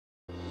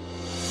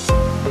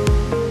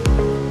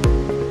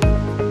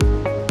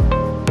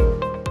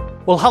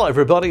Well, hello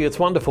everybody. It's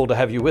wonderful to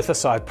have you with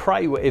us. I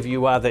pray wherever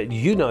you are that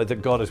you know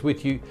that God is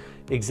with you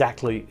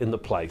exactly in the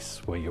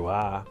place where you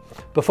are.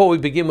 Before we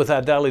begin with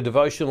our daily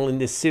devotional in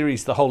this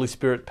series, The Holy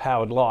Spirit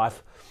Powered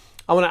Life,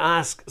 I want to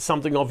ask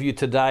something of you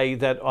today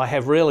that I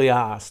have rarely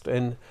asked,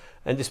 and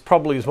this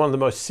probably is one of the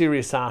most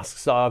serious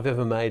asks I've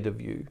ever made of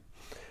you,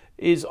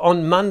 is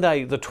on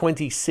Monday the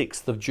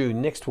 26th of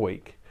June next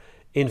week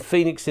in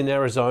Phoenix in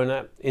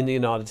Arizona in the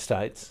United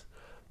States.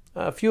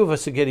 A few of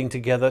us are getting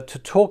together to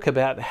talk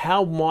about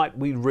how might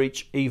we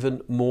reach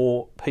even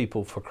more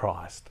people for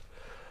Christ.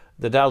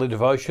 The daily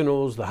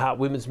devotionals, the Heart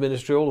Women's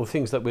Ministry, all the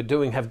things that we're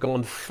doing have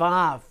gone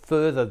far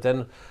further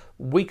than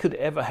we could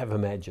ever have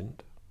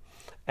imagined.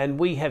 And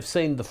we have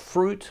seen the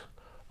fruit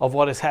of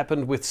what has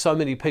happened with so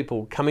many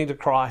people coming to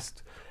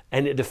Christ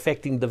and it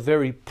affecting the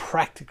very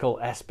practical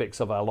aspects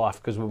of our life,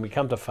 because when we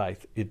come to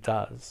faith, it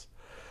does.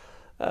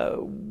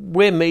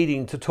 We're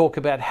meeting to talk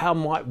about how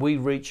might we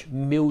reach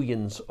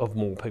millions of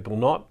more people,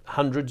 not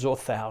hundreds or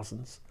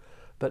thousands,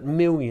 but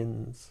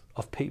millions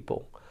of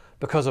people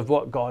because of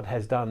what God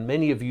has done.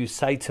 Many of you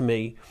say to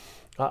me,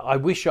 I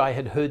wish I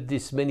had heard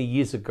this many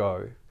years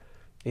ago.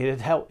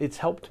 It's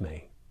helped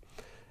me.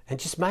 And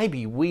just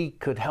maybe we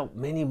could help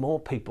many more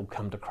people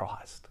come to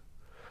Christ.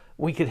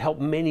 We could help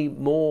many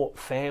more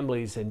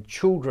families and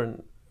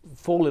children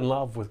fall in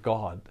love with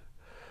God.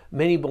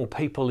 Many more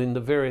people in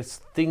the various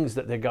things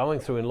that they're going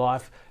through in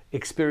life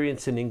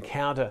experience and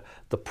encounter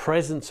the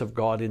presence of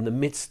God in the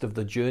midst of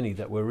the journey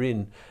that we're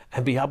in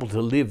and be able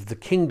to live the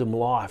kingdom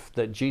life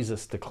that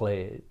Jesus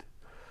declared.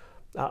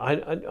 I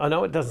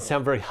know it doesn't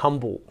sound very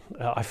humble.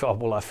 I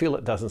feel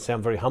it doesn't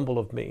sound very humble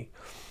of me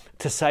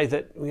to say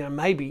that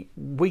maybe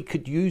we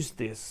could use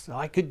this.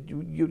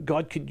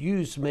 God could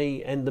use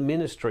me and the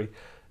ministry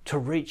to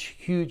reach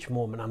huge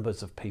more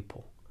numbers of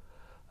people.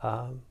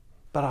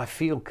 But I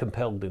feel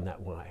compelled in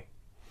that way.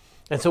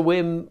 And so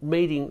we're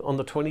meeting on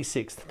the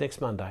 26th, next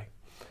Monday,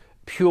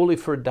 purely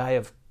for a day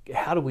of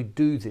how do we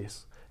do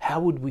this? How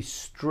would we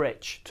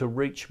stretch to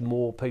reach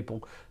more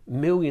people,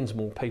 millions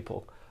more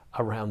people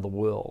around the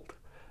world?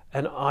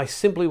 And I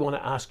simply want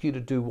to ask you to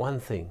do one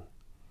thing.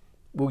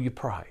 Will you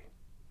pray?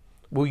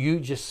 Will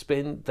you just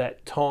spend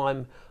that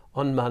time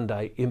on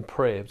Monday in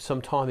prayer, some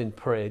time in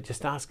prayer,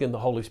 just asking the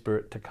Holy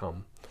Spirit to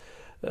come?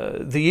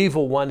 The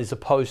evil one is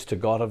opposed to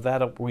God. Of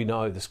that we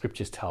know, the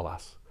scriptures tell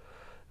us.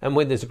 And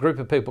when there's a group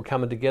of people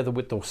coming together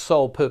with the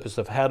sole purpose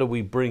of how do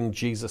we bring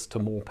Jesus to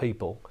more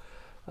people,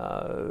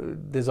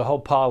 there's a whole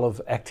pile of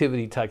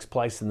activity takes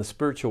place in the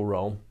spiritual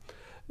realm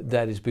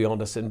that is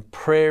beyond us, and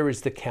prayer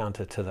is the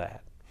counter to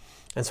that.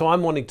 And so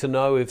I'm wanting to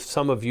know if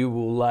some of you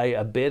will lay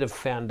a bed of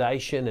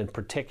foundation and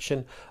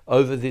protection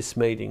over this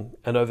meeting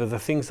and over the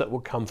things that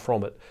will come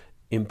from it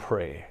in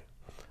prayer.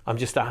 I'm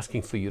just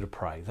asking for you to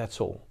pray,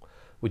 that's all.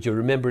 Would you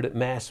remember it at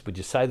Mass? Would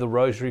you say the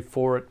rosary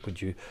for it?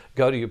 Would you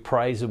go to your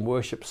praise and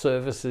worship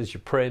services, your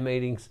prayer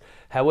meetings?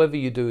 However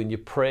you do in your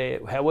prayer,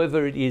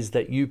 however it is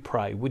that you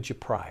pray, would you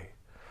pray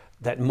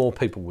that more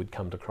people would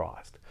come to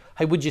Christ?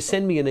 Hey, would you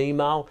send me an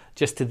email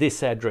just to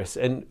this address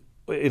and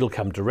it'll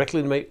come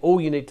directly to me? All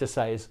you need to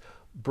say is,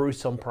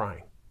 Bruce, I'm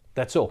praying.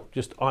 That's all.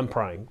 Just, I'm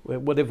praying.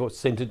 Whatever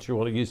sentence you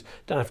want to use,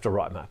 don't have to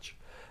write much.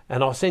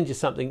 And I'll send you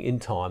something in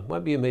time.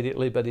 Won't be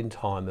immediately, but in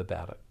time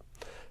about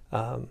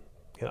it.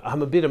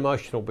 I'm a bit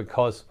emotional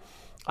because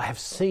I have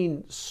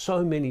seen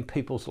so many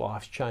people's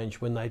lives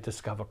change when they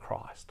discover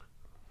Christ.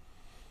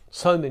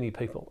 So many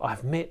people.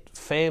 I've met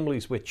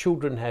families where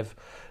children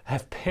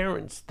have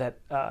parents that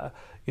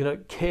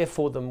care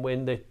for them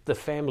when the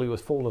family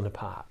was falling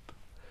apart.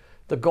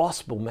 The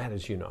gospel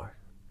matters,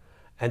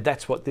 and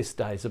that's what this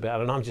day is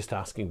about. And I'm just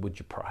asking, would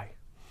you pray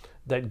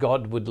that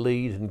God would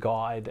lead and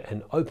guide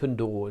and open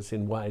doors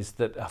in ways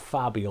that are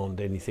far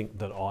beyond anything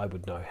that I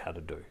would know how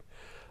to do.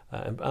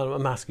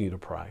 I'm asking you to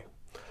pray.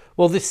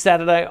 Well, this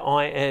Saturday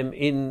I am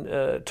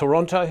in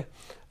Toronto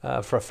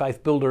for a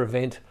Faith Builder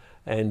event,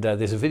 and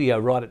there's a video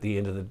right at the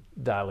end of the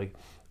daily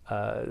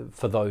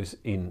for those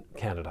in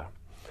Canada.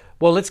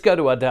 Well, let's go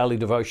to our daily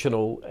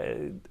devotional.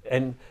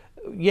 And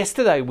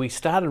yesterday we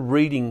started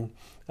reading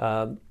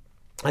and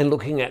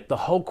looking at the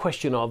whole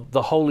question of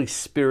the Holy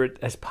Spirit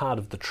as part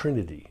of the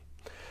Trinity.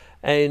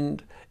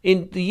 And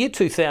in the year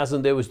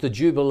 2000, there was the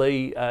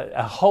Jubilee.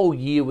 A whole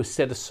year was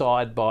set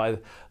aside by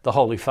the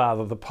Holy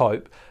Father, the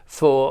Pope,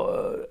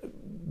 for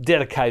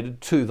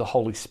dedicated to the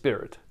Holy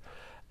Spirit.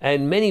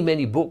 And many,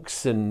 many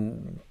books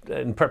and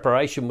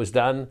preparation was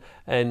done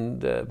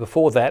and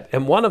before that.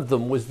 And one of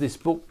them was this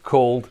book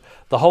called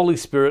The Holy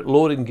Spirit,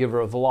 Lord and Giver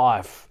of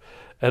Life.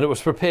 And it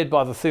was prepared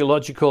by the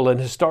Theological and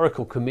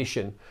Historical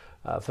Commission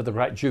for the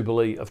Great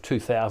Jubilee of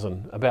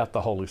 2000 about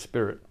the Holy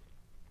Spirit.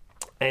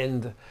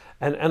 And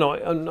I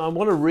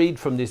want to read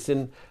from this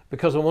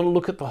because I want to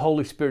look at the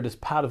Holy Spirit as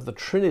part of the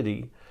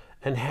Trinity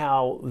and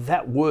how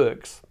that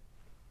works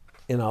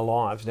in our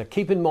lives. Now,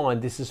 keep in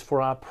mind, this is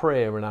for our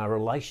prayer and our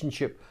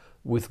relationship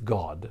with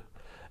God.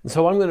 And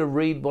so I'm going to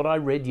read what I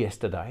read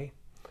yesterday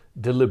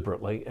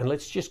deliberately, and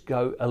let's just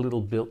go a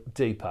little bit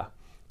deeper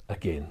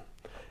again.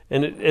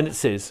 And it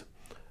says,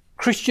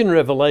 Christian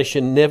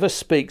revelation never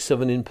speaks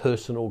of an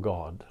impersonal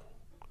God.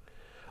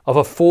 of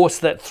a force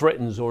that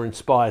threatens or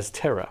inspires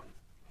terror.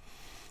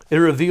 It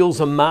reveals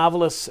a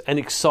marvelous and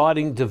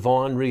exciting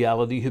divine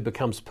reality who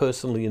becomes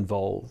personally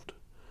involved.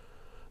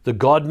 The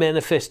God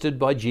manifested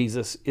by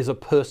Jesus is a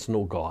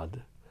personal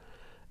God,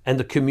 and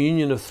the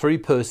communion of three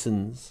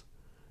persons.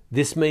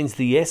 This means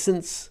the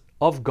essence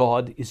of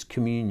God is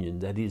communion,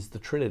 that is the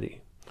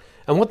Trinity.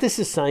 And what this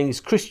is saying is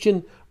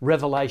Christian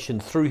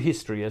revelation through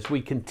history, as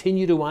we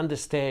continue to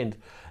understand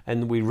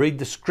and we read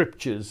the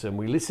scriptures and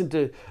we listen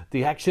to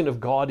the action of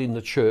God in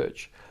the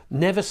church,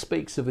 never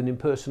speaks of an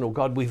impersonal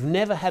God. We've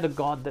never had a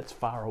God that's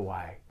far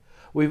away.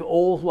 We've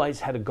always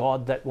had a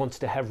God that wants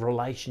to have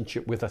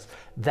relationship with us.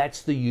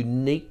 That's the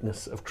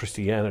uniqueness of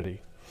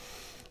Christianity.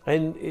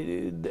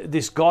 And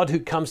this God who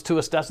comes to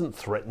us doesn't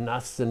threaten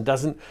us and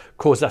doesn't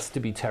cause us to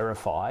be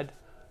terrified,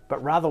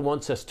 but rather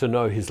wants us to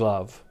know his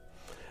love.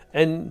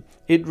 And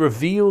it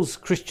reveals,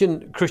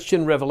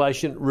 Christian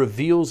revelation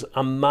reveals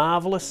a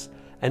marvelous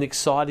and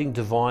exciting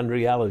divine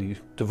reality,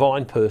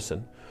 divine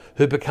person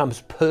who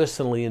becomes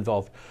personally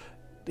involved.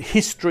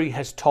 History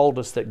has told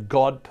us that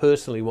God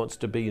personally wants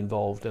to be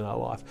involved in our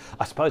life.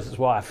 I suppose that's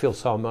why I feel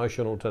so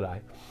emotional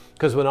today,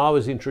 because when I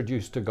was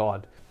introduced to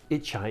God,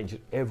 it changed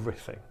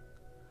everything.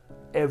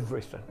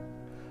 Everything.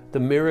 The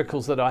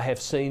miracles that I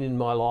have seen in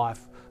my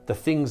life, the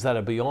things that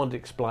are beyond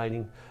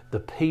explaining,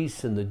 the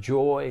peace and the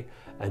joy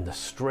and the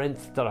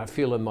strength that I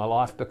feel in my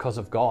life because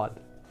of God.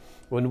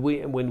 When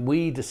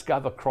we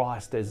discover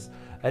Christ as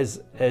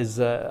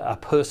a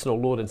personal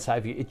Lord and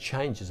Saviour, it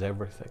changes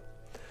everything.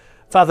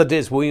 Father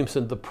Des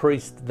Williamson, the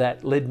priest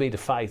that led me to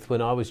faith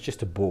when I was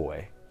just a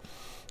boy,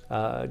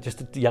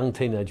 just a young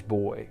teenage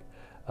boy,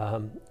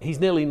 he's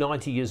nearly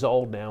 90 years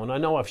old now, and I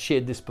know I've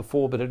shared this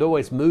before, but it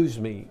always moves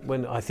me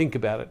when I think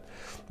about it.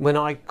 When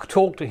I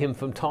talk to him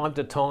from time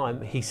to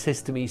time, he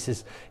says to me, he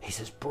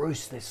says,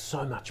 Bruce, there's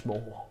so much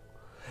more.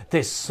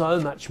 There's so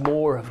much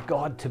more of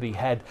God to be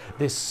had.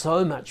 There's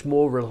so much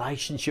more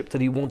relationship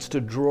that he wants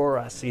to draw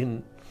us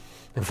in.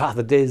 And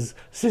Father Des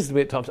says to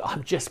me at times,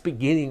 I'm just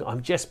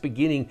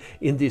beginning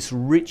in this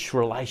rich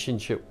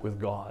relationship with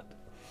God.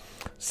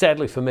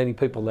 Sadly, for many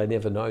people, they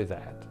never know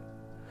that.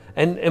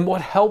 And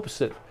what helps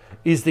it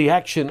is the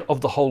action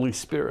of the Holy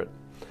Spirit.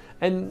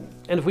 And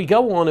if we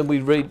go on and we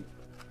read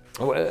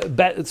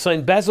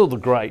St. Basil the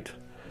Great,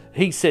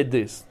 he said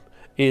this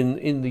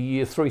in the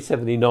year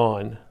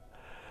 379,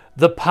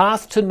 the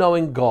path to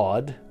knowing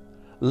God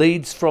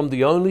leads from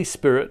the only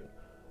Spirit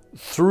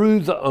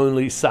through the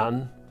only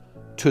Son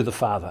to the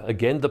Father.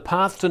 Again, the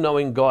path to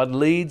knowing God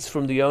leads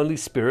from the only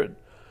Spirit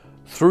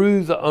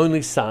through the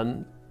only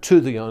Son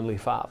to the only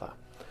Father.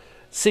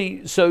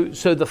 See, so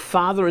the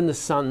Father and the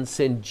Son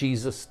send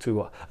Jesus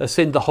to us,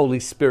 send the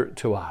Holy Spirit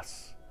to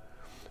us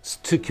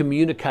to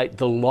communicate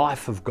the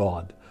life of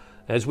God.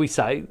 As we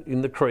say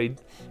in the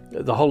Creed,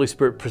 the Holy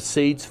Spirit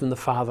proceeds from the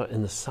Father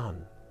and the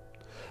Son.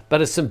 But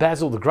as St.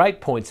 Basil the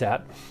Great points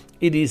out,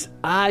 it is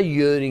our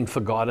yearning for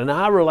God and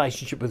our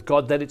relationship with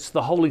God that it's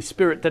the Holy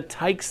Spirit that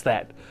takes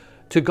that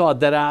to God,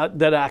 that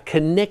our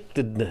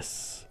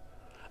connectedness,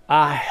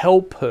 our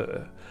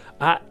helper,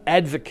 our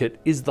advocate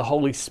is the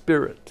Holy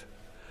Spirit.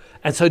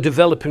 And so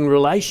developing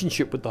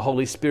relationship with the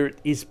Holy Spirit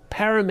is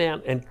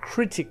paramount and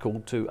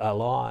critical to our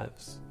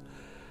lives.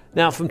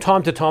 Now, from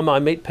time to time, I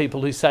meet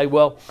people who say,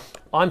 well,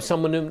 I'm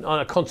someone who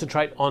I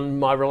concentrate on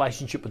my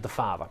relationship with the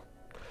Father.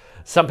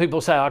 Some people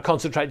say I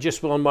concentrate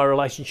just on my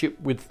relationship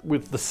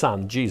with the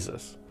Son,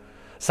 Jesus.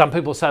 Some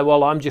people say,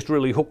 well, I'm just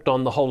really hooked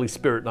on the Holy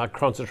Spirit and I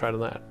concentrate on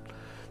that.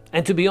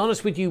 And to be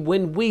honest with you,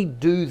 when we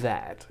do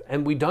that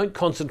and we don't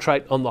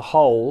concentrate on the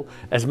whole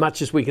as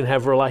much as we can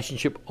have a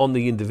relationship on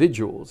the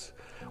individuals,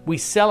 we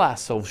sell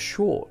ourselves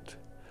short,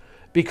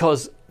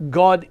 because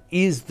God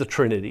is the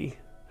Trinity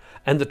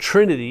and the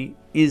Trinity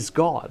is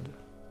God.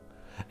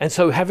 And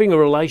so having a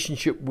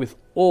relationship with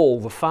all,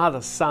 the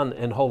Father, Son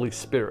and Holy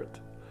Spirit,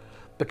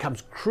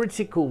 becomes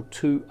critical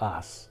to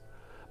us.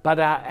 But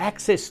our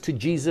access to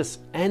Jesus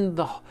and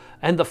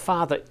the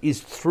Father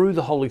is through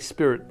the Holy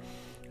Spirit,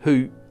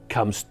 who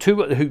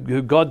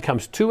God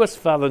comes to us,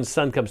 Father and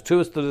Son comes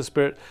to us through the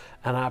Spirit,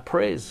 and our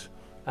prayers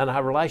and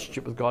our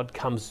relationship with God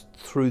comes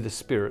through the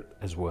Spirit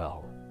as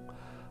well.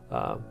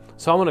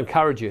 So I want to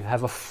encourage you,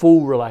 have a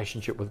full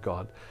relationship with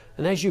God.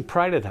 And as you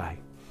pray today,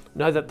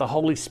 know that the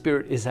Holy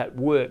Spirit is at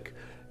work,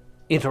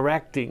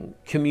 interacting,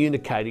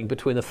 communicating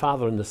between the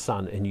Father and the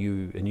Son, and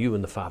you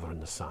and the Father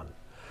and the Son.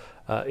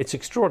 It's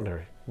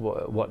extraordinary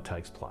what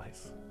takes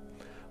place.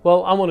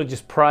 Well, I want to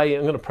just pray.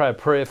 I'm going to pray a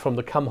prayer from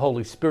the Come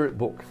Holy Spirit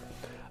book.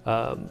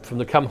 From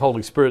the Come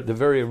Holy Spirit, the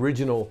very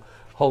original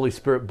Holy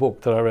Spirit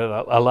book that I read.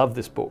 I love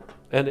this book.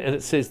 And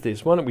it says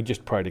this. Why don't we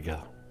just pray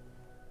together?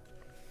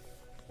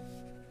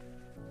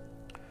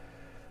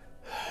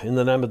 In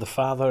the name of the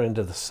Father, and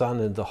of the Son,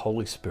 and of the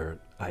Holy Spirit.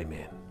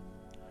 Amen.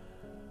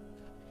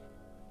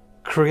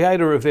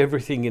 Creator of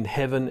everything in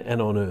heaven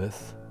and on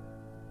earth,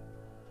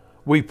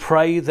 we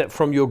pray that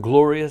from your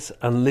glorious,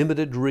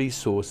 unlimited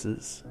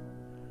resources,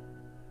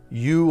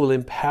 you will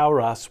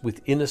empower us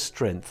with inner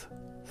strength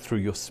through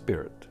your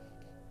Spirit.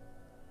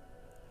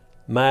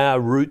 May our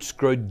roots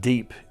grow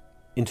deep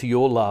into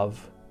your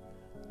love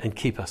and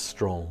keep us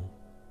strong.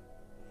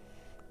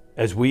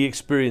 As we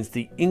experience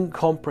the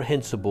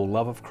incomprehensible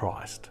love of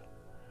Christ,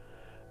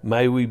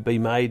 may we be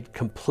made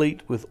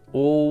complete with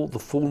all the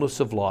fullness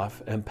of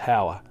life and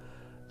power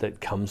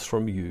that comes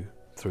from you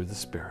through the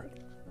Spirit.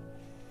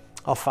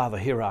 Oh, Father,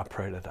 hear our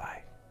prayer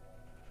today.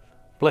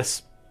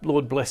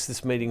 Lord, bless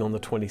this meeting on the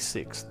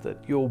 26th, that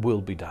your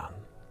will be done.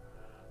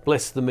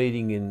 Bless the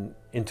meeting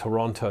in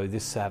Toronto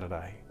this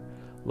Saturday,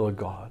 Lord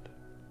God,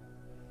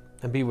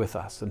 and be with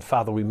us. And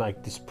Father, we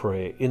make this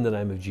prayer in the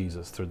name of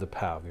Jesus through the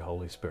power of your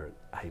Holy Spirit.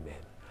 Amen.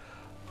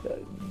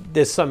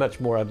 There's so much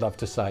more I'd love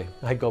to say.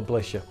 Hey, God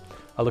bless you.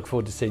 I look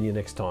forward to seeing you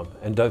next time.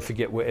 And don't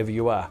forget, wherever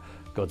you are,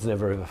 God's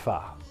never ever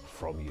far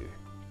from you.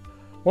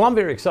 Well, I'm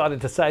very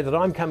excited to say that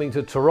I'm coming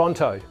to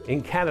Toronto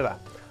in Canada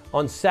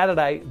on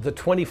Saturday, the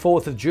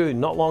 24th of June,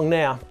 not long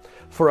now,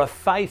 for a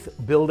Faith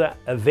Builder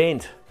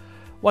event.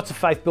 What's a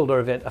Faith Builder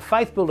event? A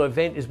Faith Builder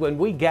event is when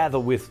we gather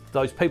with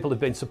those people who've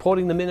been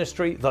supporting the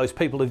ministry, those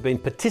people who've been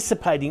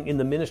participating in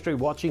the ministry,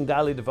 watching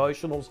daily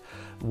devotionals,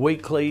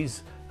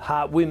 weeklies,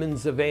 Heart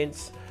Women's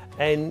events,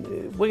 and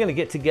we're going to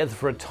get together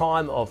for a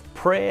time of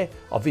prayer,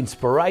 of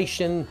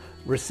inspiration,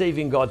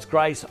 receiving God's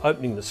grace,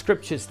 opening the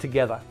scriptures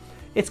together.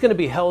 It's going to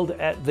be held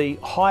at the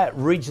Hyatt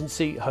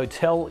Regency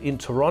Hotel in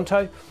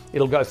Toronto.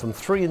 It'll go from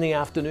 3 in the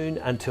afternoon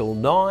until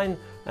 9,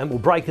 and we'll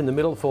break in the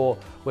middle for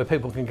where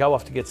people can go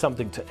off to get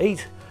something to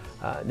eat.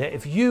 Now,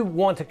 if you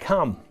want to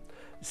come,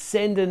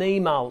 send an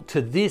email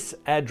to this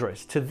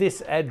address,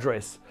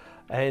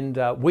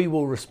 and we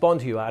will respond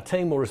to you. Our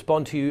team will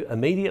respond to you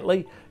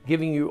immediately,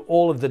 giving you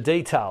all of the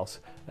details.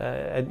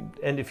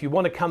 And if you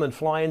want to come and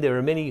fly in, there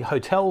are many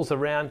hotels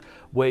around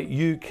where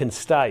you can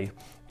stay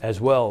as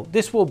well.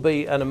 This will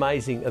be an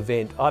amazing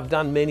event. I've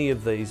done many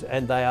of these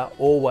and they are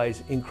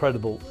always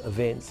incredible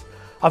events.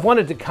 I've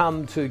wanted to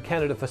come to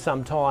Canada for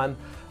some time,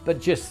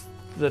 but just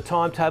the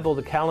timetable,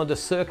 the calendar,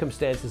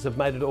 circumstances have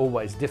made it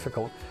always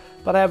difficult.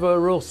 But I have a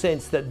real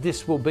sense that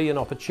this will be an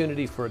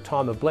opportunity for a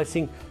time of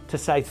blessing, to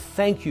say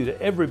thank you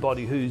to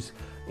everybody who's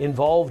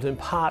involved and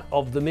part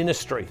of the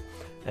ministry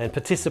and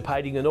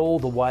participating in all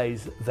the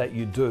ways that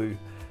you do.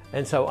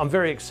 And so I'm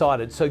very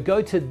excited. So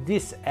go to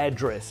this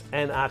address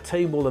and our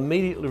team will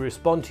immediately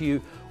respond to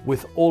you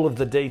with all of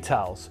the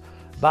details.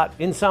 But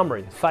in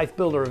summary, Faith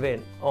Builder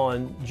event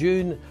on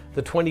June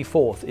the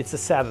 24th. It's a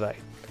Saturday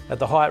at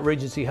the Hyatt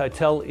Regency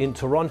Hotel in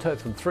Toronto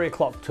from 3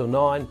 o'clock till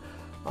 9.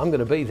 I'm going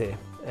to be there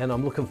and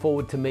I'm looking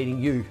forward to meeting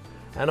you.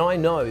 And I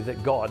know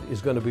that God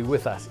is going to be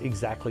with us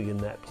exactly in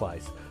that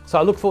place. So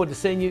I look forward to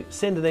seeing you.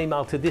 Send an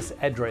email to this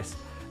address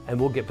and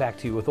we'll get back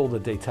to you with all the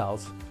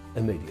details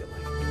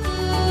immediately.